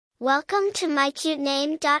Welcome to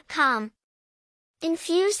mycutename.com.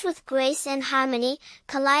 Infused with grace and harmony,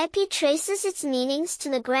 Kalliope traces its meanings to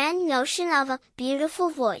the grand notion of a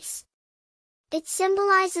beautiful voice. It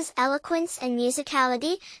symbolizes eloquence and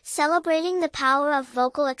musicality, celebrating the power of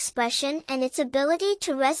vocal expression and its ability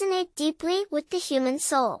to resonate deeply with the human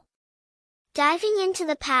soul. Diving into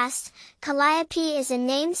the past, Kalliope is a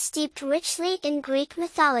name steeped richly in Greek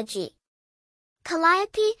mythology.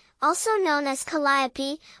 Kalliope, also known as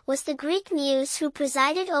Kalliope, was the Greek muse who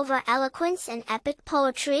presided over eloquence and epic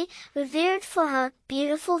poetry, revered for her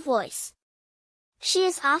beautiful voice. She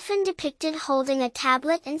is often depicted holding a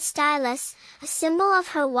tablet and stylus, a symbol of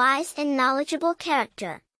her wise and knowledgeable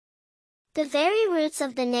character. The very roots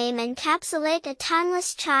of the name encapsulate a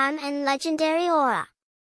timeless charm and legendary aura.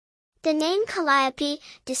 The name Kalliope,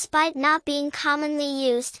 despite not being commonly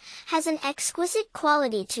used, has an exquisite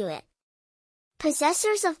quality to it.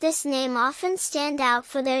 Possessors of this name often stand out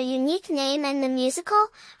for their unique name and the musical,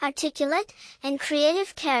 articulate, and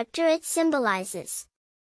creative character it symbolizes.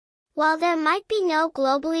 While there might be no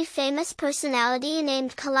globally famous personality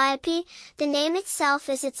named Kalliope, the name itself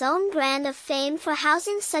is its own brand of fame for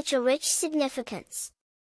housing such a rich significance.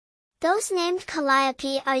 Those named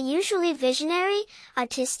Kalliope are usually visionary,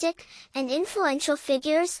 artistic, and influential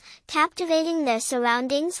figures, captivating their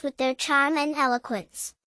surroundings with their charm and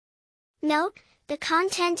eloquence. Note: the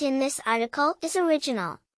content in this article is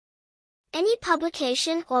original. Any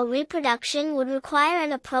publication or reproduction would require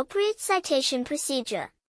an appropriate citation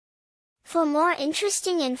procedure. For more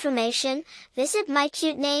interesting information, visit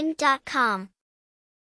mycutename.com.